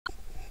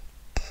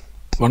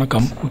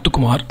வணக்கம்,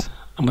 முத்துக்குமார்.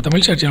 நம்ம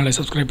தமிழ் ஷேர் சேனலை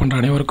சப்ஸ்கிரைப் பண்ணுற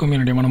அனைவருக்கும்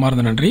என்னுடைய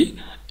மனமார்ந்த நன்றி.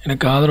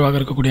 எனக்கு ஆதரவாக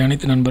இருக்கக்கூடிய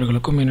அனைத்து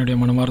நண்பர்களுக்கும் என்னுடைய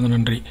மனமார்ந்த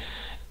நன்றி.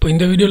 இப்போ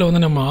இந்த வீடியோவில்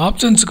வந்து நம்ம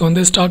ஆப்ஷன்ஸுக்கு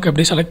வந்து ஸ்டாக்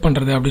எப்படி செலக்ட்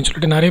பண்ணுறது அப்படின்னு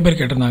சொல்லிட்டு நிறைய பேர்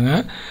கேட்டிருந்தாங்க.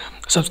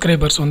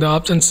 சப்ஸ்கிரைபர்ஸ் வந்து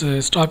ஆப்ஷன்ஸ்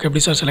ஸ்டாக்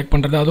எப்படி சார் செலக்ட்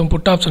பண்ணுறது, அதுவும்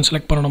புட் ஆப்ஷன்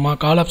செலக்ட் பண்ணணுமா,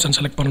 கால் ஆப்ஷன்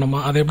செலக்ட்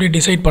பண்ணணுமா, அதை எப்படி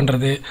டிசைட்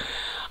பண்ணுறது,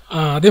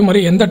 அதே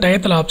மாதிரி எந்த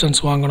டயத்தில் ஆப்ஷன்ஸ்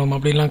வாங்கணும்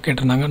அப்படின்லாம்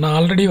கேட்டிருந்தாங்க. நான்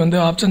ஆல்ரெடி வந்து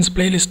ஆப்ஷன்ஸ்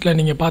ப்ளேலிஸ்ட்டில்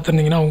நீங்கள்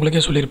பார்த்துருந்தீங்கன்னா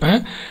உங்களுக்கே சொல்லியிருப்பேன்,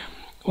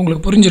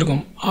 உங்களுக்கு புரிஞ்சிருக்கும்.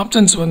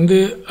 ஆப்ஷன்ஸ் வந்து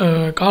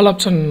கால்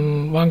ஆப்ஷன்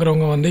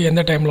வாங்குறவங்க வந்து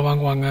எந்த டைமில்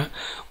வாங்குவாங்க,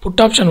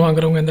 புட் ஆப்ஷன்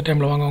வாங்குறவங்க எந்த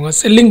டைமில் வாங்குவாங்க,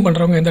 செல்லிங்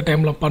பண்ணுறவங்க எந்த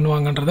டைமில்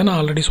பண்ணுவாங்கன்றதை நான்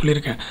ஆல்ரெடி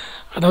சொல்லியிருக்கேன்.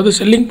 அதாவது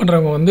செல்லிங்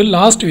பண்ணுறவங்க வந்து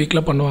லாஸ்ட்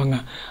வீக்கில் பண்ணுவாங்க,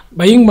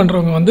 பையிங்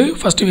பண்ணுறவங்க வந்து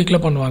ஃபஸ்ட்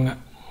வீக்கில் பண்ணுவாங்க.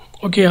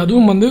 ஓகே,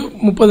 அதுவும் வந்து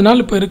 30 நாள்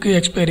இப்போ இருக்குது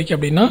எக்ஸ்பைரிக்கு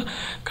அப்படின்னா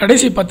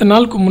கடைசி 10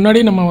 நாளுக்கு முன்னாடி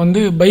நம்ம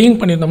வந்து பையிங்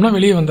பண்ணியிருந்தோம்னா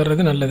வெளியே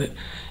வந்துடுறது நல்லது.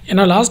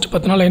 ஏன்னா லாஸ்ட்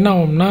 10 நாள் என்ன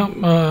ஆகும்னா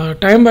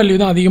டைம் வேல்யூ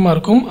தான் அதிகமாக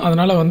இருக்கும்.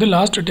 அதனால் வந்து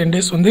லாஸ்ட் 10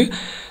 days வந்து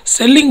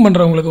செல்லிங்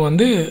பண்ணுறவங்களுக்கு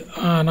வந்து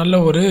நல்ல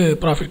ஒரு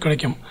ப்ராஃபிட்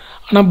கிடைக்கும்.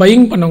 ஆனால்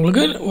பையிங்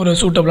பண்ணவங்களுக்கு ஒரு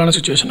சூட்டபிளான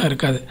சுச்சுவேஷனாக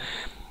இருக்காது.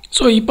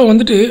 ஸோ இப்போ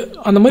வந்துட்டு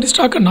அந்த மாதிரி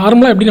ஸ்டாக்கை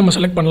நார்மலாக எப்படி நம்ம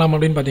செலக்ட் பண்ணலாம்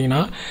அப்படின்னு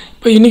பார்த்தீங்கன்னா,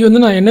 இப்போ இன்றைக்கி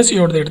வந்து நான்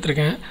என்எஸ்சியோடது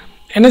எடுத்திருக்கேன்.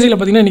 என்எஸ்சியில்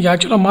பார்த்தீங்கன்னா இன்றைக்கி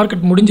ஆக்சுவலாக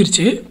மார்க்கெட்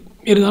முடிஞ்சிருச்சு,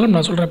 இருந்தாலும்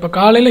நான் சொல்கிறேன். இப்போ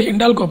காலையில்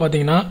ஹிண்டால்கோ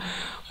பார்த்தீங்கன்னா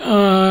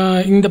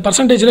இந்த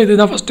பர்சன்டேஜில் இது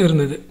தான் ஃபஸ்ட்டு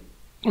இருந்தது.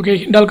 ஓகே,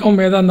 ஹிண்டால்காவும்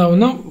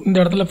வேதாந்தாவும் தான் இந்த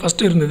இடத்துல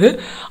ஃபஸ்ட்டு இருந்தது.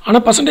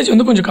 ஆனால் பர்சன்டேஜ்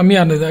வந்து கொஞ்சம்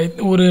கம்மியாக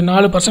இருந்தது. ஒரு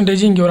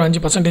 4%, இங்கே ஒரு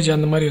 5%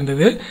 அந்த மாதிரி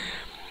இருந்தது.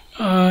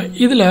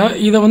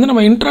 இதை வந்து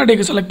நம்ம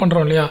இன்ட்ராடேக்கு செலக்ட்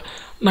பண்ணுறோம் இல்லையா.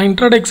 நான்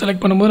இன்ட்ராடேக்கு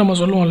செலக்ட் பண்ணும்போது நம்ம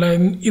சொல்லுவோம்ல,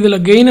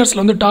 இதில்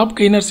கெய்னர்ஸில் வந்து டாப்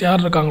கெய்னர்ஸ்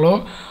யார் இருக்காங்களோ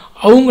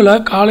அவங்கள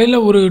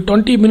காலையில் ஒரு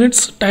 20 minutes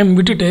டைம்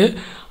விட்டுட்டு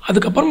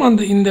அதுக்கப்புறமா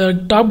இந்த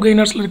டாப்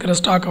கெய்னர்ஸில் இருக்கிற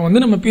ஸ்டாக்கை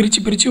வந்து நம்ம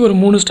பிரித்து ஒரு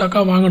 3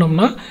 ஸ்டாக்காக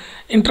வாங்கினோம்னா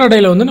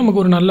இன்ட்ராடேயில் வந்து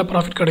நமக்கு ஒரு நல்ல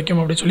ப்ராஃபிட் கிடைக்கும்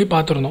அப்படின்னு சொல்லி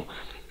பார்த்துருந்தோம்.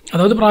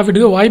 அதாவது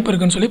ப்ராஃபிட்டுக்கு வாய்ப்பு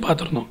இருக்குன்னு சொல்லி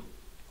பார்த்துருந்தோம்.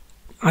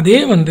 அதே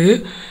வந்து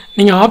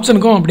நீங்கள்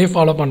ஆப்ஷனுக்கும் அப்படியே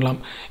ஃபாலோ பண்ணலாம்.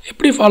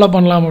 எப்படி ஃபாலோ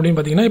பண்ணலாம் அப்படின்னு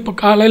பார்த்தீங்கன்னா, இப்போ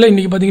காலையில்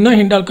இன்றைக்கி பார்த்தீங்கன்னா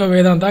ஹிண்டால்கோ,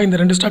 வேதாந்தா இந்த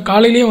 2 ஸ்டாக்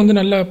காலையிலேயே வந்து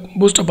நல்ல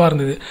பூஸ்டப்பாக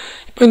இருந்தது.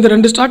 இப்போ இந்த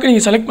 2 ஸ்டாக்கை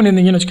நீங்கள் செலக்ட்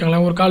பண்ணியிருந்தீங்கன்னு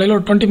வச்சுக்கோங்களேன், ஒரு காலையில்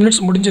ஒரு 20 minutes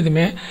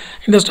முடிஞ்சதுமே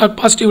இந்த ஸ்டாக்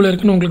பாசிட்டிவில்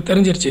இருக்குன்னு உங்களுக்கு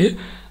தெரிஞ்சிருச்சு.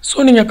 ஸோ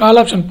நீங்கள் கால்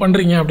ஆப்ஷன்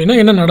பண்ணுறீங்க அப்படின்னா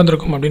என்ன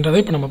நடந்திருக்கும் அப்படின்றத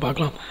இப்போ நம்ம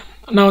பார்க்கலாம்.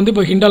 நான் வந்து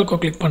இப்போ ஹிண்டால்கோ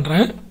கிளிக்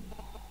பண்ணுறேன்.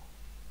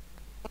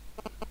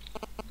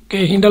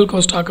 ஓகே,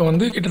 ஹிண்டால்கோ ஸ்டாக்கை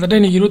வந்து கிட்டத்தட்ட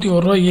இன்றைக்கி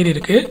 21 ரூபா ஏறி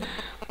இருக்குது.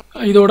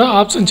 இதோட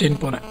ஆப்ஷன்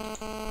செயின் போகிறேன்.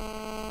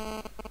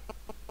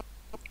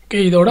 ஓகே,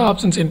 இதோட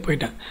ஆப்ஷன் செயின்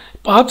போயிட்டேன்.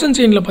 இப்போ ஆப்ஷன்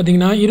செயினில்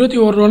பார்த்தீங்கன்னா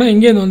 21 ரூபானா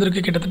எங்கேருந்து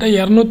வந்திருக்கு, கிட்டத்தட்ட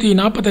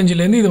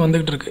 245 இது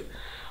வந்துகிட்டு இருக்குது.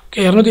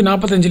 ஓகே,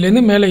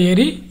 245 மேலே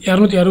ஏறி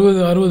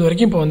 260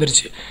 வரைக்கும் இப்போ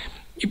வந்துருச்சு.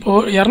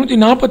 இப்போது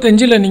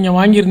 245 நீங்கள்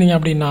வாங்கியிருந்தீங்க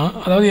அப்படின்னா,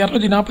 அதாவது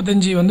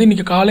 245 வந்து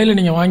இன்றைக்கி காலையில்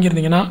நீங்கள்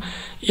வாங்கியிருந்தீங்கன்னா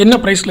என்ன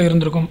ப்ரைஸில்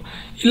இருந்திருக்கும்,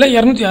 இல்லை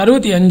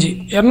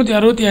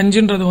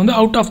 265 வந்து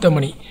out of the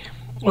money.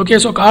 Okay,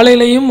 so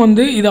காலையிலையும்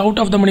வந்து இது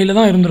அவுட் ஆஃப் த மணியில்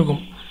தான்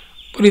இருந்திருக்கும்.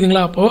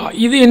 புரியுதுங்களா? அப்போது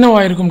இது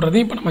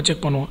என்னவாயிருக்கும்ன்றதையும் இப்போ நம்ம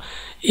செக் பண்ணுவோம்.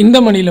 இந்த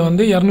மணியில்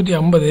வந்து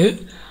 250,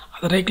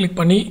 அதை ரைட் கிளிக்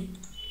பண்ணி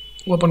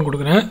ஓப்பன்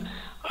கொடுக்குறேன்.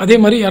 அதே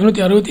மாதிரி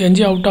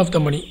 265 அவுட் ஆஃப் த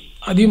மணி,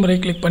 அதையும்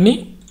ரைட் கிளிக் பண்ணி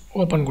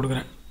ஓப்பன்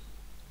கொடுக்குறேன்.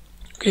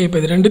 ஓகே, இப்போ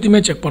இது ரெண்டுத்தையுமே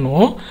செக்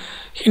பண்ணுவோம்.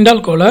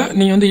 ஹிண்டால்கோவில்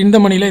நீங்கள் வந்து இந்த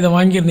மணியில் இதை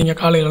வாங்கியிருந்தீங்க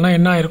காலையிலனா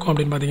என்ன ஆயிருக்கும்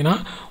அப்படின்னு பார்த்தீங்கன்னா,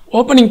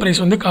 ஓப்பனிங்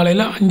ப்ரைஸ் வந்து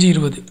காலையில்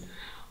 5.20.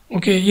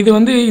 ஓகே, இது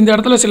வந்து இந்த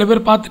இடத்துல சில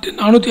பேர் பார்த்துட்டு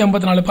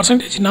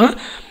 454%னா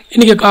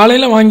இன்றைக்கி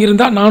காலையில்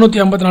வாங்கியிருந்தால்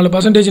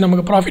 454%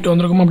 நமக்கு ப்ராஃபிட்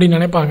வந்திருக்கும் அப்படின்னு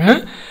நினைப்பாங்க.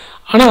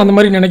 ஆனால் அந்த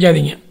மாதிரி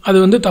நினைக்காதீங்க, அது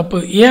வந்து தப்பு.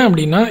 ஏன்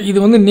அப்படின்னா இது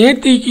வந்து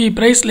நேற்றுக்கு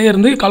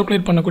ப்ரைஸ்லேருந்து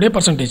கால்குலேட் பண்ணக்கூடிய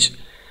பர்சன்டேஜ்.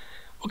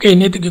 ஓகே,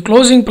 நேற்றுக்கு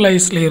க்ளோசிங்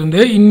ப்ரைஸ்லேருந்து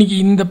இன்றைக்கி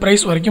இந்த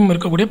ப்ரைஸ் வரைக்கும்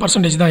இருக்கக்கூடிய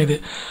பர்சன்டேஜ் தான் இது.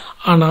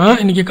 ஆனால்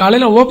இன்றைக்கி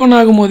காலையில் ஓப்பன்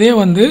ஆகும்போதே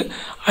வந்து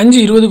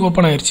 5.20க்கு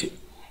ஓப்பன் ஆயிடுச்சு.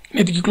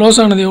 நேற்றுக்கு க்ளோஸ்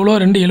ஆனது எவ்வளோ,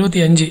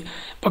 2.75.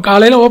 இப்போ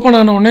காலையில் ஓப்பன்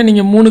ஆன உடனே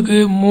நீங்கள் 3க்கு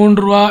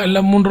 3 ரூபா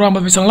இல்லை 3 ரூபா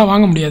 50 பைசாலாம்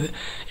வாங்க முடியாது.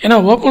 ஏன்னா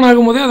ஓப்பன்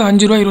ஆகும்போதே அது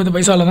 5 ரூபா 20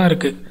 பைசாவில் தான்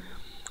இருக்குது.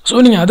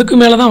 ஸோ நீங்கள் அதுக்கு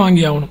மேலே தான்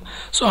வாங்கி ஆகணும்.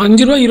 ஸோ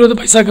 5 ரூபா 20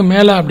 பைசாவுக்கு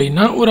மேலே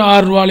அப்படின்னா ஒரு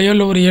 6 ரூபாலையோ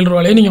இல்லை ஒரு 7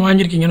 ரூபாலையோ நீங்கள்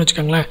வாங்கியிருக்கீங்கன்னு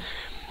வச்சுக்கோங்களேன்.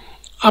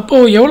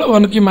 அப்போது எவ்வளோ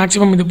வரைக்கும்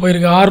மேக்ஸிமம் இது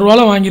போயிருக்கு, 6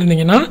 ரூபாவில்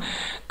வாங்கியிருந்தீங்கன்னா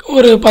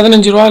ஒரு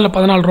 15 ரூபா இல்லை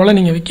 14 ரூபாவில்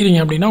நீங்கள்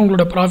விற்கிறீங்க அப்படின்னா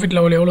உங்களோட ப்ராஃபிட்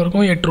லெவல் எவ்வளோ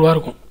இருக்கும், 8 ரூபா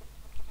இருக்கும்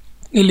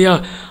இல்லையா?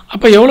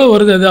 அப்போ எவ்வளோ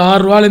வருது, அது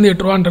 6 ரூபாலேருந்து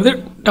 8 ரூபான்றது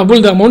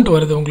டபுள் த அமௌண்ட்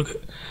வருது உங்களுக்கு.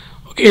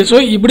 ஓகே, ஸோ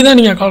இப்படி தான்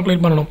நீங்கள்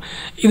கால்குலேட் பண்ணணும்.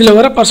 இதில்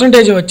வர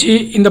பர்சன்டேஜை வச்சு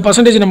இந்த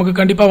பர்சன்டேஜ் நமக்கு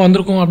கண்டிப்பாக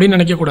வந்திருக்கும் அப்படின்னு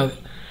நினைக்கக்கூடாது.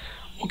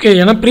 ஓகே,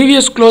 ஏன்னா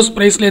ப்ரீவியஸ் க்ளோஸ்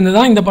ப்ரைஸ்லேருந்து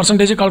தான் இந்த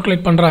பர்சன்டேஜை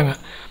கால்குலேட் பண்ணுறாங்க.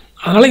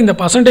 அதனால் இந்த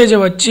பர்சன்டேஜை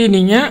வச்சு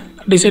நீங்கள்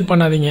டிசைட்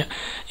பண்ணாதீங்க.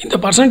 இந்த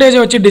பர்சன்டேஜை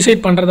வச்சு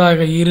டிசைட்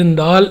பண்ணுறதாக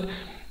இருந்தால்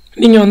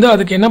நீங்கள் வந்து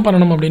அதுக்கு என்ன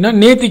பண்ணணும் அப்படின்னா,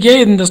 நேற்றுக்கே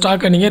இந்த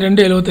ஸ்டாக்கை நீங்கள்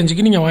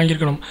 2.75க்கு நீங்கள்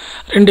வாங்கியிருக்கணும்.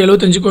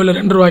 2.75க்கோ இல்லை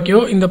 2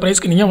 ரூபாய்க்கோ இந்த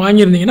ப்ரைஸ்க்கு நீங்கள்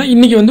வாங்கியிருந்தீங்கன்னா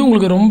இன்றைக்கி வந்து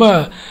உங்களுக்கு ரொம்ப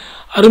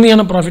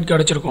அருமையான ப்ராஃபிட்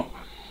கிடச்சிருக்கும்.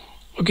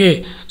 ஓகே,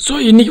 ஸோ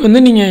இன்றைக்கி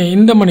வந்து நீங்கள்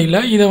இந்த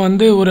மணியில் இதை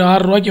வந்து ஒரு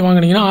 6 ரூபாய்க்கு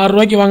வாங்கினீங்கன்னா 6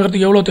 ரூபாய்க்கு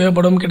வாங்குறதுக்கு எவ்வளோ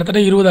தேவைப்படும்,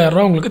 கிட்டத்தட்ட 20,000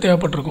 ரூபா உங்களுக்கு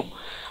தேவைப்பட்டிருக்கும்.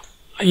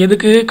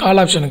 எதுக்கு, கால்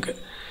ஆப்ஷனுக்கு.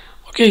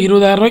 ஓகே,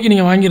 20,000 ரூபாய்க்கு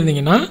நீங்கள்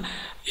வாங்கியிருந்தீங்கன்னா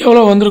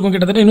எவ்வளோ வந்திருக்கும்,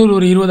 கிட்டத்தட்ட இன்னொரு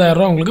ஒரு 20,000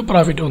 ரூபா உங்களுக்கு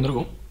ப்ராஃபிட்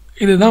வந்திருக்கும்.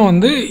 இதுதான்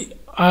வந்து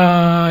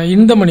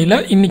இந்த மணியில்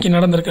இன்றைக்கி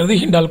நடந்திருக்கிறது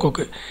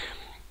ஹிண்டால்கோக்கு.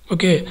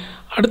 ஓகே,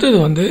 அடுத்தது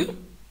வந்து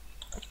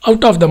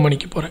அவுட் ஆஃப் த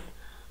மணிக்கு போகிறேன்.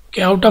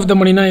 ஓகே, அவுட் ஆஃப் த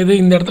மணினா இது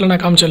இந்த இடத்துல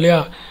நான் காமிச்சேன் இல்லையா,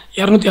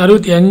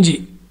 265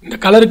 இந்த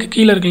கலருக்கு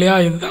கீழே இருக்கு இல்லையா,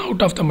 இதுதான்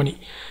out of the money.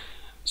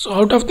 So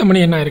out of the மணி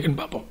என்ன இருக்குன்னு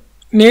பார்ப்போம்.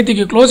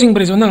 நேற்றுக்கு க்ளோசிங்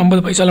ப்ரைஸ் வந்து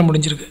 50 பைசாவில்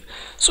முடிஞ்சிருக்கு.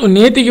 ஸோ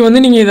நேற்றுக்கு வந்து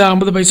நீங்கள் இதை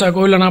 50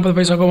 பைசாக்கோ இல்லை 40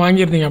 பைசாக்கோ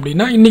வாங்கியிருந்தீங்க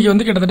அப்படின்னா இன்றைக்கி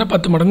வந்து கிட்டத்தட்ட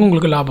 10 மடங்கு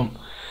உங்களுக்கு லாபம்.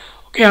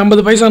 ஓகே,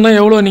 50 பைசானா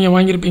எவ்வளோ நீங்கள்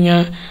வாங்கியிருப்பீங்க?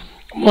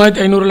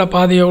 3500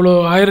 பாதி எவ்வளோ?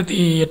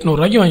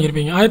 1800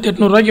 வாங்கியிருப்பீங்க.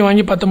 1800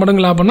 வாங்கி 10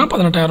 மடங்கு லாபம்னா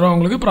 18,000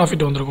 உங்களுக்கு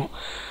ப்ராஃபிட் வந்திருக்கும்.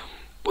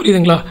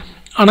 புரியுதுங்களா?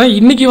 ஆனால்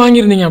இன்றைக்கி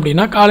வாங்கியிருந்தீங்க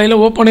அப்படின்னா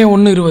காலையில் ஓப்பனே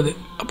 1.20,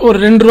 அப்போ ஒரு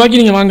 2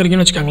 ரூபாய்க்கு நீங்கள்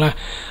வாங்குறீங்கன்னு வச்சுக்கோங்களேன்.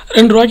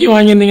 2 ரூபாய்க்கு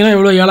வாங்கியிருந்தீங்கன்னா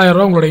எவ்வளோ?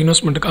 7000 உங்களோட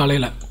இன்வெஸ்ட்மெண்ட்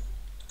காலையில்.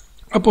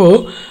 அப்போது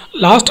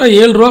லாஸ்ட்டாக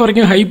 7 ரூபா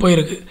வரைக்கும் ஹை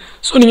போயிருக்கு.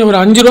 ஸோ நீங்கள் ஒரு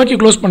 5 ரூபாய்க்கு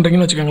க்ளோஸ்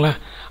பண்ணுறீங்கன்னு வச்சுக்கோங்களேன்.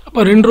 அப்போ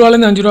 2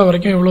 ரூபாலேருந்து 5 ரூபா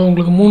வரைக்கும் எவ்வளோ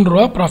உங்களுக்கு? 3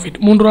 ரூபா ப்ராஃபிட்.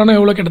 3 ரூபானா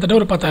எவ்வளோ? கிட்டத்தட்ட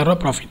ஒரு 10,000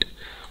 ப்ராஃபிட்.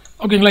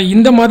 ஓகேங்களா?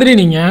 இந்த மாதிரி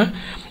நீங்கள்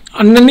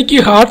அன்னன்னைக்கு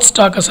ஹாட்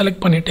ஸ்டாக்கை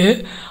செலக்ட் பண்ணிவிட்டு,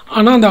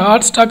 ஆனால் அந்த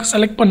ஹாட் ஸ்டாக்கை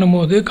செலக்ட்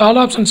பண்ணும்போது, கால்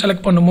ஆப்ஷன்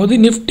செலக்ட் பண்ணும்போது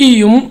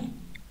நிஃப்டியும்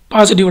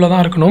பாசிட்டிவில்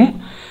தான் இருக்கணும்.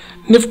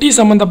 நிஃப்டி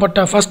சம்மந்தப்பட்ட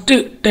ஃபஸ்ட்டு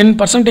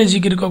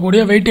 10%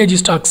 இருக்கக்கூடிய வெயிட்டேஜ்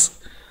ஸ்டாக்ஸ்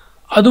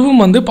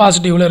அதுவும் வந்து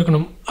பாசிட்டிவில்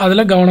இருக்கணும்.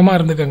 அதில் கவனமாக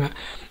இருந்துக்கோங்க.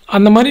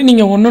 அந்த மாதிரி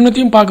நீங்கள்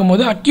ஒன்றொன்றையும்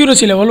பார்க்கும்போது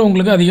அக்யூரசி லெவல்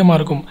உங்களுக்கு அதிகமாக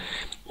இருக்கும்.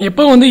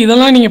 எப்போ வந்து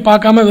இதெல்லாம் நீங்கள்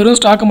பார்க்காம வெறும்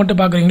ஸ்டாக்கை மட்டும்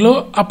பார்க்குறீங்களோ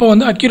அப்போ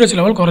வந்து அக்யூரசி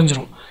லெவல்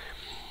குறைஞ்சிரும்.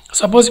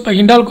 சப்போஸ் இப்போ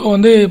ஹிண்டால்கோ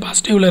வந்து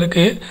பாசிட்டிவில்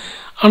இருக்குது,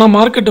 ஆனால்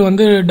மார்க்கெட்டு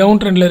வந்து டவுன்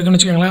ட்ரெண்டில் இருக்குன்னு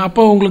வச்சுக்கோங்களேன்.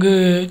 அப்போ உங்களுக்கு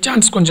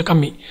சான்ஸ் கொஞ்சம்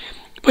கம்மி.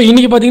 இப்போ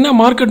இன்றைக்கி பார்த்திங்கன்னா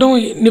மார்க்கெட்டும்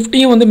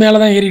நிஃப்டியும் வந்து மேலே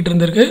தான் ஏறிட்டு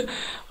இருந்திருக்கு.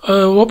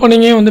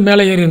 ஓப்பனிங்கே வந்து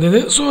மேலே ஏறி இருந்தது.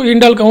 ஸோ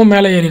ஹிண்டால்கோவும்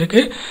மேலே ஏறி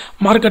இருக்குது.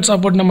 மார்க்கெட்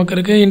சப்போர்ட் நமக்கு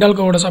இருக்குது,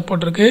 ஹிண்டால்கோவோட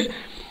சப்போர்ட் இருக்குது.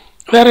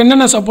 வேறு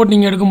என்னென்ன சப்போர்ட்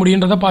நீங்கள் எடுக்க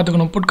முடியுன்றதை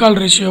பார்த்துக்கணும். புட்கால்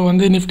ரேஷியோ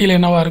வந்து நிஃப்டியில்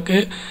என்னவாக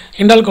இருக்குது,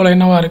 ஹிண்டால்கோவில்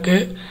என்னவாக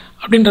இருக்குது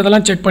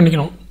அப்படின்றதெல்லாம் செக்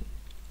பண்ணிக்கணும்.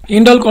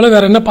 ஹிண்டால்கோவில்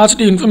வேறு என்ன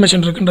பாசிட்டிவ்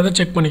இன்ஃபர்மேஷன் இருக்குன்றதை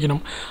செக்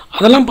பண்ணிக்கணும்.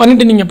 அதெல்லாம்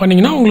பண்ணிவிட்டு நீங்கள்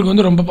பண்ணிங்கன்னா உங்களுக்கு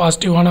வந்து ரொம்ப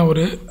பாசிட்டிவான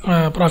ஒரு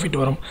ப்ராஃபிட்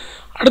வரும்.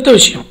 அடுத்த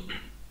விஷயம்,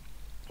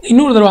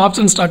 இன்னொரு தடவை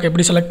ஆப்ஷன் ஸ்டாக்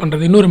எப்படி செலக்ட்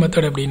பண்ணுறது, இன்னொரு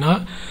மெத்தட் எப்படின்னா,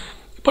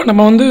 இப்போ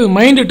நம்ம வந்து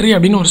மைண்ட் ட்ரீ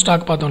அப்படின்னு ஒரு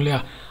ஸ்டாக் பார்த்தோம் இல்லையா,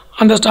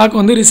 அந்த ஸ்டாக்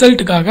வந்து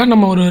ரிசல்ட்டுக்காக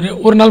நம்ம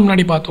ஒரு நாள்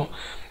முன்னாடி பார்த்தோம்.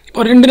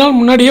 இப்போ 2 நாள்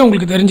முன்னாடியே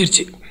உங்களுக்கு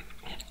தெரிஞ்சிருச்சு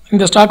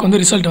இந்த ஸ்டாக் வந்து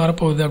ரிசல்ட்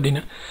வரப்போகுது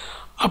அப்படின்னு.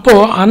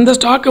 அப்போது அந்த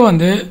ஸ்டாக்கை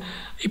வந்து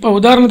இப்போ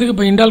உதாரணத்துக்கு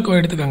இப்போ ஹிண்டால்கோ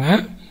எடுத்துக்கோங்க.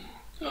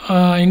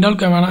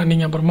 ஹிண்டால்கோ வேணாம்,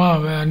 நீங்கள் அப்புறமா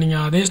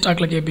நீங்கள் அதே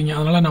ஸ்டாக்கில் கேட்பீங்க.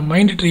 அதனால் நான்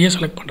மைண்ட் ட்ரீயே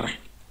செலக்ட் பண்ணுறேன்.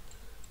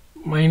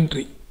 மைண்ட்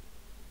ட்ரீ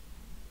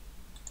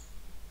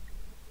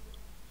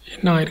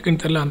என்ன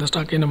இருக்குன்னு தெரில, அந்த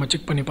ஸ்டாக்கே நம்ம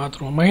செக் பண்ணி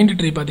பார்த்துருவோம். மைண்ட்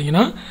ட்ரீ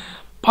பார்த்தீங்கன்னா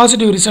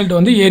பாசிட்டிவ் ரிசல்ட்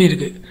வந்து ஏறி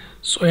இருக்குது.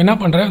 ஸோ என்ன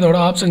பண்ணுறேன், இதோட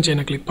ஆப்ஷன்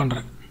செயினை கிளிக்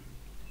பண்ணுறேன்.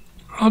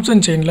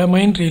 ஆப்ஷன் செயினில்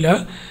மைண்ட் ட்ரீயில்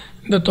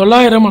இந்த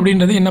 900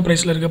 அப்படின்றது என்ன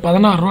ப்ரைஸில் இருக்குது?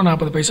 16.40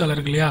 ரூபா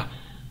இருக்கு இல்லையா,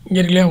 இங்கே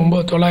இருக்கு இல்லையா,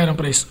 9,000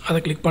 ப்ரைஸ். அதை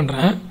கிளிக்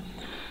பண்ணுறேன்.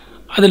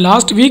 அது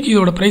லாஸ்ட் வீக்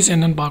இதோட ப்ரைஸ்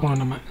என்னென்னு பார்க்கணும்.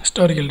 நம்ம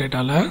ஹிஸ்டாரிக்கல்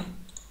டேட்டாவில்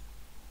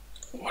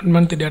 1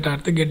 மந்த் டேட்டா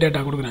எடுத்து கெட்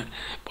டேட்டா கொடுக்குறேன்.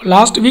 இப்போ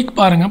லாஸ்ட் வீக்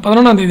பாருங்கள்,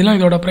 11ஆம் தேதிலாம்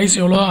இதோட ப்ரைஸ்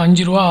எவ்வளோ?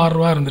 5 ரூபா 6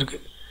 ரூபா இருந்திருக்கு.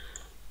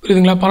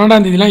 புரியுதுங்களா?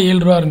 12ஆம் தேதிலாம்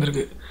 7 ரூபா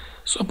இருந்திருக்கு.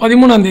 ஸோ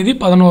 13ஆம் தேதி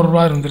 11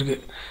 ரூபா இருந்திருக்கு.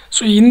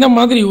 ஸோ இந்த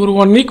மாதிரி ஒரு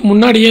 1 வீக்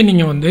முன்னாடியே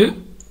நீங்கள் வந்து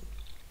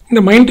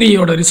இந்த மைண்ட்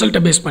ட்ரீயோட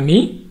ரிசல்ட்டை பேஸ் பண்ணி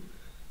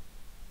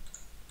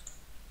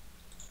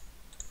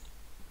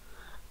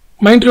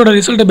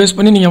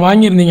நீங்கள்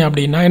வாங்கியிருந்தீங்க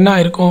அப்படின்னா என்ன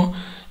ஆயிருக்கும்?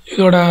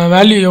 இதோட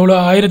வேல்யூ எவ்வளோ?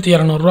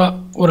 1200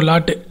 ஒரு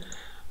லாட்டு.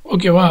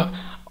 ஓகேவா?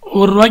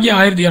 1 ரூபாய்க்கு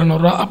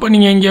 1200. அப்போ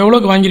நீங்கள் இங்கே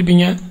எவ்வளோக்கு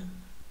வாங்கியிருப்பீங்க?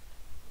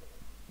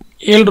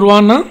 7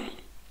 ரூபான்னா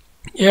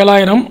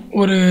 7000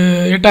 ஒரு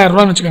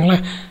 8000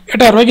 வச்சுக்கோங்களேன்.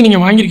 8000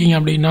 நீங்கள் வாங்கியிருக்கீங்க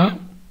அப்படின்னா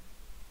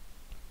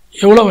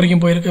எவ்வளோ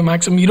வரைக்கும் போயிருக்கு?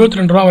 மேக்ஸிமம்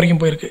 22 ரூபா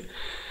வரைக்கும் போயிருக்கு.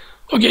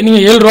 ஓகே,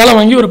 நீங்கள் 7 ரூபாவில்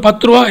வாங்கி ஒரு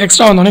 10 ரூபா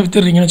எக்ஸ்ட்ரா வந்தோடனே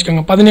விற்றுறீங்கன்னு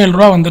வச்சுக்கோங்க. 17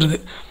 ரூபா வந்துடுது.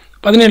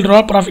 17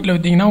 ரூபா ப்ராஃபிட்டில்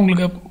விற்றீங்கன்னா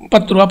உங்களுக்கு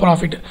 10 ரூபா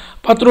ப்ராஃபிட்.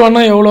 10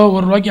 ரூபான்னா எவ்வளோ?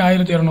 1 ரூபாய்க்கு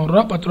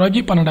 1200, 10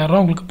 ரூபாய்க்கு 12,000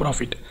 உங்களுக்கு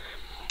ப்ராஃபிட்.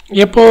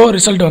 எப்போது?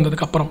 ரிசல்ட்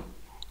வந்ததுக்கப்புறம்.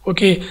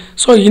 ஓகே,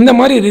 ஸோ இந்த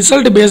மாதிரி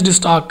ரிசல்ட் பேஸ்டு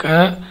ஸ்டாக்கை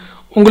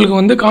உங்களுக்கு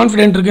வந்து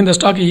கான்ஃபிடென்ட் இருக்குது இந்த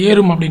ஸ்டாக்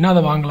ஏறும் அப்படின்னா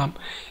அதை வாங்கலாம்.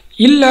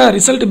 இல்லை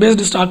ரிசல்ட்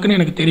பேஸ்டு ஸ்டாக்குன்னு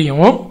எனக்கு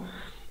தெரியும்,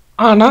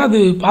 ஆனால்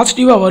அது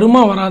பாசிட்டிவாக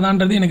வருமா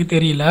வராதான்றது எனக்கு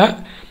தெரியல,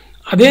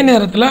 அதே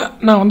நேரத்தில்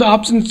நான் வந்து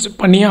ஆப்ஷன்ஸ்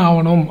பண்ணியே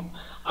ஆகணும்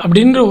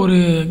அப்படின்ற ஒரு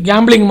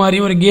கேம்பிளிங் மாதிரி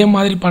ஒரு கேம்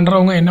மாதிரி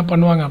பண்ணுறவங்க என்ன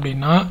பண்ணுவாங்க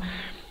அப்படின்னா,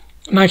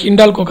 நான்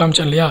ஹிண்டால்கோ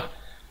காமிச்சேன் இல்லையா,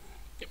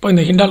 இப்போ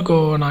இந்த ஹிண்டால்கோ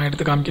நான்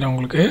எடுத்து காமிக்கிறேன்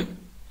உங்களுக்கு.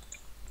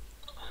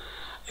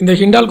 இந்த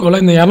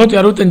ஹிண்டால்கோவில் இந்த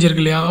 265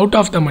 இருக்கு இல்லையா, அவுட்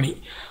ஆஃப்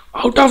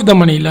த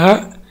மணியில்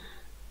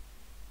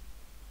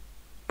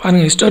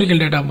பாருங்கள்,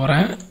 ஹிஸ்டாரிக்கல் டேட்டா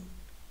போகிறேன்,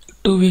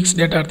 2 வீக்ஸ்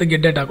டேட்டா எடுத்து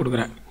கெட் டேட்டா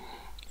கொடுக்குறேன்.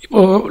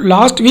 இப்போது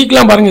லாஸ்ட்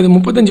வீக்லாம் பாருங்கள், இது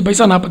 35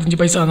 பைசா 45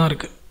 பைசா தான்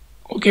இருக்குது.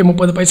 ஓகே,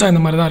 30 பைசா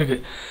இந்த மாதிரி தான்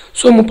இருக்குது.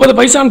 ஸோ 30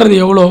 பைசான்றது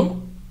எவ்வளோ?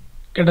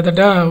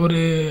 கிட்டத்தட்ட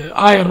ஒரு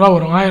 1000 ரூபா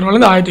வரும். 1000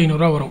 ரூபாலேருந்து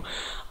 1500 வரும்.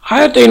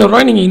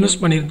 1500 நீங்கள்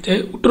இன்வெஸ்ட் பண்ணிட்டு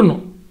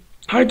விட்டுறணும்.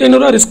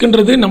 1500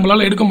 ரிஸ்க்குன்றது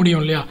நம்மளால் எடுக்க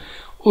முடியும் இல்லையா,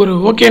 ஒரு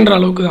ஓகேன்ற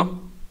அளவுக்கு தான்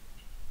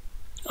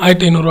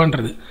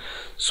 1500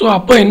 ஸோ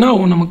அப்போ என்ன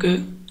ஆகும் நமக்கு?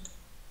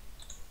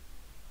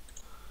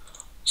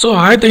 ஸோ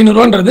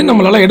 1500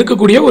 நம்மளால்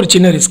எடுக்கக்கூடிய ஒரு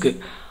சின்ன ரிஸ்க்கு.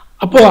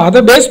 அப்போது அதை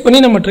பேஸ் பண்ணி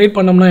நம்ம ட்ரேட்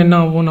பண்ணோம்னா என்ன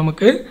ஆகும்?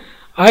 நமக்கு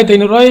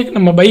 1500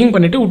 நம்ம பையிங்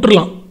பண்ணிவிட்டு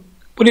விட்டுறலாம்.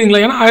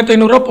 புரியுதுங்களா? ஏன்னா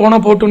 1500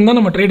 போனால் போட்டுன்னு தான்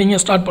நம்ம ட்ரேடிங்கை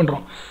ஸ்டார்ட்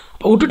பண்ணுறோம்.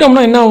 இப்போ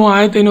விட்டுட்டோம்னா என்ன ஆகும்?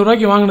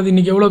 1500 வாங்கினது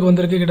இன்றைக்கி எவ்வளோக்கு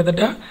வந்திருக்கு?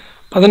 கிட்டத்தட்ட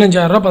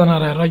 15,000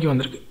 16,000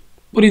 வந்திருக்கு.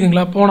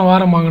 புரியுதுங்களா? போன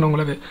வாரம்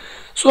வாங்கினவங்களுக்கு.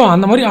 ஸோ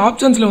அந்த மாதிரி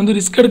ஆப்ஷன்ஸில் வந்து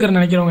ரிஸ்க் எடுக்கிற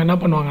நினைக்கிறவங்க என்ன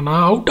பண்ணுவாங்கன்னா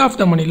அவுட் ஆஃப்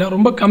த மணியில்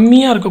ரொம்ப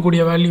கம்மியாக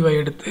இருக்கக்கூடிய வேல்யூவை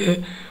எடுத்து,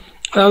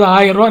 அதாவது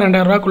 1000 ரூபா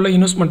 2000 ரூபாக்குள்ளே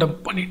இன்வெஸ்ட்மெண்ட்டை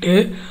பண்ணிவிட்டு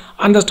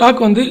அந்த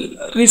ஸ்டாக் வந்து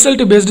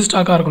ரிசல்ட் பேஸ்டு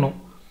ஸ்டாக்காக இருக்கணும்,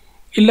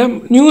 இல்லை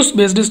நியூஸ்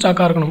பேஸ்டு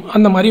ஸ்டாக்காக இருக்கணும்,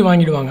 அந்த மாதிரி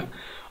வாங்கிடுவாங்க.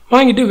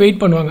 வாங்கிட்டு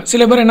வெயிட் பண்ணுவாங்க.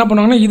 சில பேர் என்ன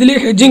பண்ணுவாங்கன்னா இதிலே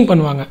ஹெட்ஜிங்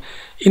பண்ணுவாங்க.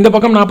 இந்த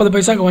பக்கம் 40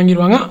 பைசாக்கு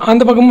வாங்கிடுவாங்க,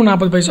 அந்த பக்கமும்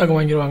 40 பைசாக்கு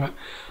வாங்கிடுவாங்க.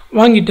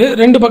 வாங்கிட்டு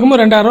ரெண்டு பக்கமும்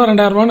 2000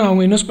 2000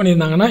 அவங்க இன்வெஸ்ட்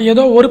பண்ணியிருந்தாங்கன்னா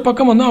ஏதோ ஒரு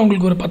பக்கம் வந்து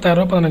அவங்களுக்கு ஒரு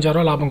 10000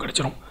 15,000 லாபம்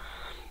கிடச்சிரும்.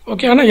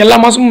 ஓகே, ஆனால் எல்லா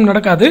மாதமும்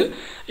நடக்காது.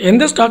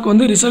 எந்த ஸ்டாக்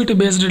வந்து ரிசல்ட்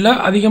பேஸ்டில்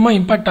அதிகமாக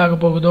இம்பேக்ட் ஆக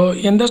போகுதோ,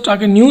 எந்த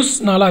ஸ்டாக்கு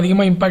நியூஸ்னால்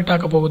அதிகமாக இம்பேக்ட்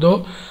ஆக போகுதோ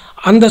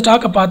அந்த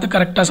ஸ்டாக்கை பார்த்து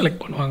கரெக்டாக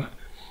செலக்ட் பண்ணுவாங்க.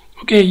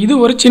 ஓகே, இது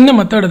ஒரு சின்ன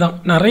மெத்தடு தான்.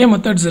 நிறைய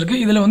மெத்தட்ஸ்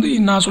இருக்குது. இதில் வந்து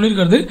நான்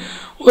சொல்லியிருக்கிறது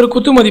ஒரு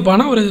குத்து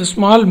மதிப்பான ஒரு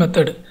ஸ்மால்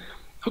மெத்தடு.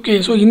 ஓகே,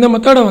 ஸோ இந்த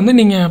மெத்தடை வந்து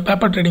நீங்கள்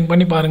பேப்பர் ட்ரேடிங்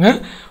பண்ணி பாருங்கள்.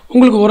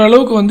 உங்களுக்கு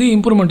ஓரளவுக்கு வந்து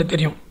இம்ப்ரூவ்மெண்ட்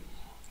தெரியும்.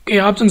 ஓகே,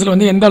 ஆப்ஷன்ஸில்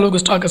வந்து எந்த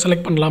அளவுக்கு ஸ்டாக்கை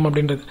செலக்ட் பண்ணலாம்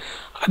அப்படின்றது.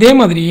 அதே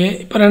மாதிரியே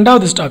இப்போ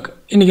ரெண்டாவது ஸ்டாக்,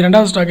 இன்றைக்கி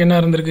ரெண்டாவது ஸ்டாக் என்ன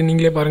இருந்திருக்கு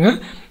நீங்களே பாருங்கள்,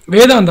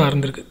 வேதாந்தா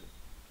இருந்திருக்கு.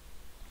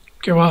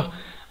 ஓகேவா,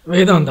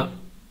 வேதாந்தா.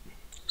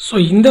 ஸோ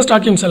இந்த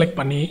ஸ்டாக்கையும் செலக்ட்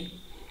பண்ணி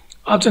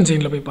ஆப்ஷன்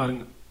செயினில் போய்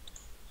பாருங்கள்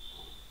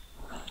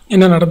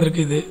என்ன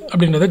நடந்திருக்கு இது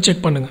அப்படின்றத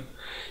செக் பண்ணுங்கள்.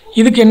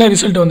 இதுக்கு என்ன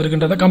ரிசல்ட்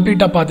வந்திருக்குன்றதை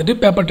கம்ப்ளீட்டாக பார்த்துட்டு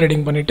பேப்பர்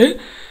ட்ரேடிங் பண்ணிவிட்டு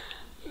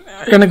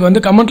எனக்கு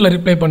வந்து கமெண்ட்டில்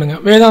ரிப்ளை பண்ணுங்கள்.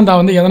 வேதாந்தா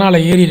வந்து எதனால்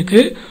ஏறி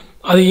இருக்குது,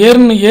 அது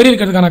ஏறி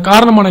இருக்கிறதுக்கான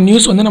காரணமான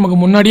நியூஸ் வந்து நமக்கு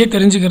முன்னாடியே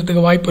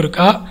தெரிஞ்சுக்கிறதுக்கு வாய்ப்பு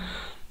இருக்கா,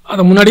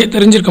 அதை முன்னாடியே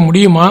தெரிஞ்சிருக்க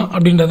முடியுமா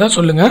அப்படின்றத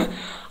சொல்லுங்கள்.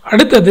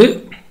 அடுத்தது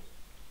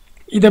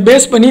இதை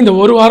பேஸ் பண்ணி இந்த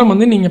ஒரு வாரம்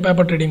வந்து நீங்கள்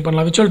பேப்பர் ட்ரேடிங்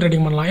பண்ணலாம், விர்ச்சுவல்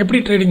ட்ரேடிங் பண்ணலாம்.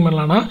 எப்படி ட்ரேடிங்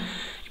பண்ணலான்னா,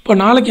 இப்போ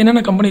நாளைக்கு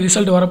என்னென்ன கம்பெனி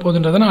ரிசல்ட்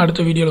வரப்போகுதுன்றதை நான்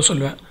அடுத்த வீடியோவில்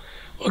சொல்லுவேன்.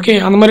 ஓகே,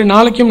 அந்த மாதிரி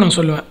நாளைக்கும் நான்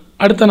சொல்லுவேன்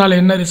அடுத்த நாள்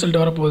என்ன ரிசல்ட்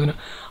வரப்போகுதுன்னு.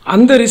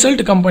 அந்த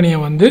ரிசல்ட் கம்பெனியை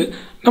வந்து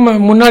நம்ம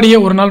முன்னாடியே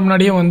ஒரு நாள்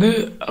முன்னாடியே வந்து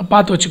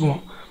பார்த்து வச்சுக்குவோம்,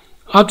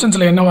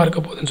 ஆப்ஷன்ஸில் என்னவாக இருக்க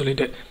போகுதுன்னு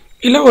சொல்லிட்டு.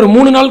 இல்லை ஒரு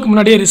 3 நாளுக்கு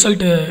முன்னாடியே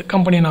ரிசல்ட்டு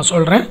கம்பெனியை நான்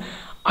சொல்கிறேன்,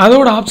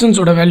 அதோட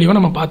ஆப்ஷன்ஸோட வேல்யூவை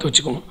நம்ம பார்த்து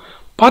வச்சுக்குவோம்.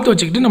 பார்த்து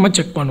வச்சுக்கிட்டு நம்ம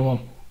செக்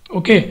பண்ணுவோம்.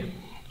 ஓகே,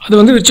 அது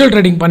வந்து விர்ச்சுவல்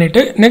ட்ரேடிங்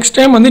பண்ணிவிட்டு நெக்ஸ்ட்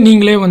டைம் வந்து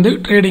நீங்களே வந்து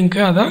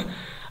ட்ரேடிங்க்கு அதை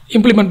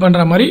இம்ப்ளிமெண்ட்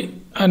பண்ணுற மாதிரி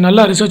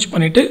நல்லா ரிசர்ச்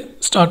பண்ணிவிட்டு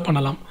ஸ்டார்ட்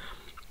பண்ணலாம்.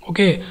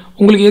 ஓகே,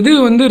 உங்களுக்கு எது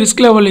வந்து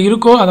ரிஸ்க் லெவலில்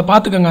இருக்கோ அதை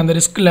பார்த்துக்கோங்க. அந்த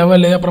ரிஸ்க்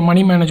லெவலு, அப்புறம்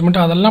மணி மேனேஜ்மெண்ட்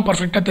அதெல்லாம்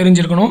பர்ஃபெக்டாக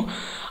தெரிஞ்சிருக்கணும்.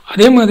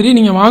 அதே மாதிரி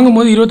நீங்கள்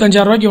வாங்கும்போது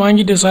 25,000 ரூபாய்க்கு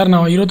வாங்கிட்டு, சார்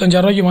நான்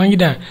 25,000 ரூபாய்க்கு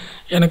வாங்கிட்டேன்,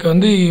 எனக்கு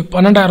வந்து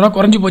 12,000 ரூபா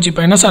குறைஞ்சி போச்சு,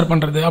 இப்போ என்ன சார்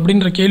பண்ணுறது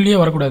அப்படின்ற கேள்வியே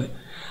வரக்கூடாது.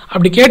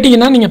 அப்படி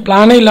கேட்டிங்கன்னா நீங்கள்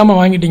பிளானே இல்லாமல்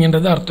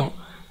வாங்கிட்டீங்கன்றது அர்த்தம்.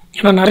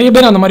 ஏன்னா நிறைய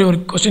பேர் அந்த மாதிரி ஒரு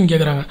கொஸ்டின்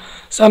கேட்குறாங்க,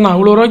 சார் நான்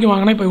இவ்வளோ ரூபாய்க்கு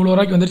வாங்கினேன், இப்போ இவ்வளோ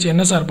ரூபாய்க்கு வந்துருச்சு,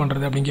 என்ன சார்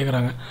பண்ணுறது அப்படின்னு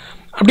கேட்குறாங்க.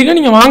 அப்படின்னா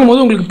நீங்கள்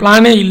வாங்கும்போது உங்களுக்கு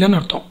பிளானே இல்லைன்னு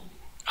அர்த்தம்.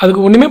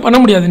 அதுக்கு ஒன்றுமே பண்ண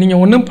முடியாது.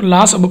 நீங்கள் ஒன்றும்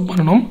லாஸை புக்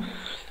பண்ணணும்,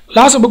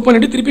 லாஸை புக்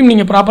பண்ணிவிட்டு திருப்பி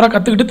நீங்கள் ப்ராப்பராக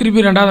கற்றுக்கிட்டு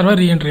திருப்பி 2வது ரூபா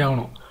ரீஎன்ட்ரி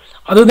ஆகணும்.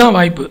 அதுதான்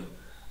வாய்ப்பு,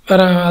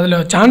 வேறு அதில்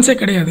சான்ஸே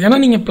கிடையாது. ஏன்னா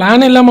நீங்கள்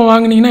பிளான் இல்லாமல்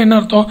வாங்கினீங்கன்னா என்ன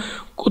அர்த்தம்,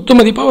 குத்து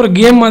மதிப்பாக ஒரு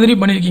கேம் மாதிரி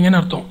பண்ணியிருக்கீங்கன்னு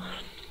அர்த்தம்.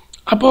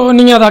 அப்போது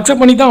நீங்கள் அதை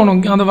அக்செப்ட் பண்ணி தான்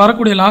ஆகணும், அந்த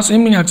வரக்கூடிய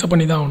லாஸையும் நீங்கள் அக்செப்ட்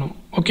பண்ணி தான் ஆகணும்.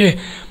 ஓகே,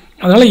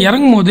 அதனால்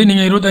இறங்கும் போது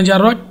நீங்கள்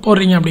 25,000 ரூபா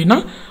போடுறீங்க அப்படின்னா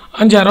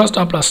 5,000 ரூபா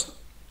ஸ்டாப் லாஸ்,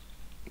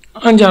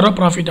 5,000 ரூபா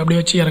ப்ராஃபிட் அப்படி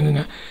வச்சு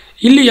இறங்குங்க.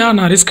 இல்லையா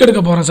நான் ரிஸ்க்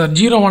எடுக்க போகிறேன் சார்,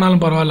 0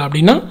 ஆனாலும் பரவாயில்ல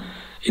அப்படின்னா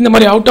இந்த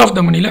மாதிரி அவுட் ஆஃப்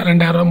த மணியில்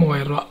 2,000 ரூபா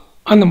 3,000 ரூபா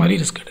அந்த மாதிரி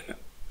ரிஸ்க் எடுங்க.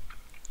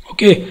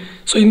 ஓகே,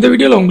 ஸோ இந்த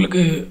வீடியோவில்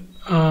உங்களுக்கு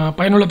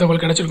பயனுள்ள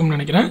தகவல் கிடச்சிருக்கும்னு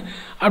நினைக்கிறேன்.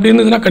 அப்படி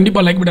இருந்ததுன்னா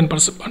கண்டிப்பாக லைக் பட்டன்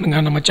ப்ரெஸ்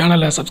பண்ணுங்கள், நம்ம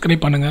சேனலை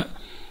சப்ஸ்கிரைப் பண்ணுங்கள்,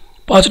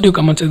 பாசிட்டிவ்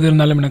கமெண்ட்ஸ் எது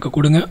இருந்தாலும் எனக்கு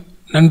கொடுங்க.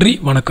 நன்றி,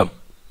 வணக்கம்.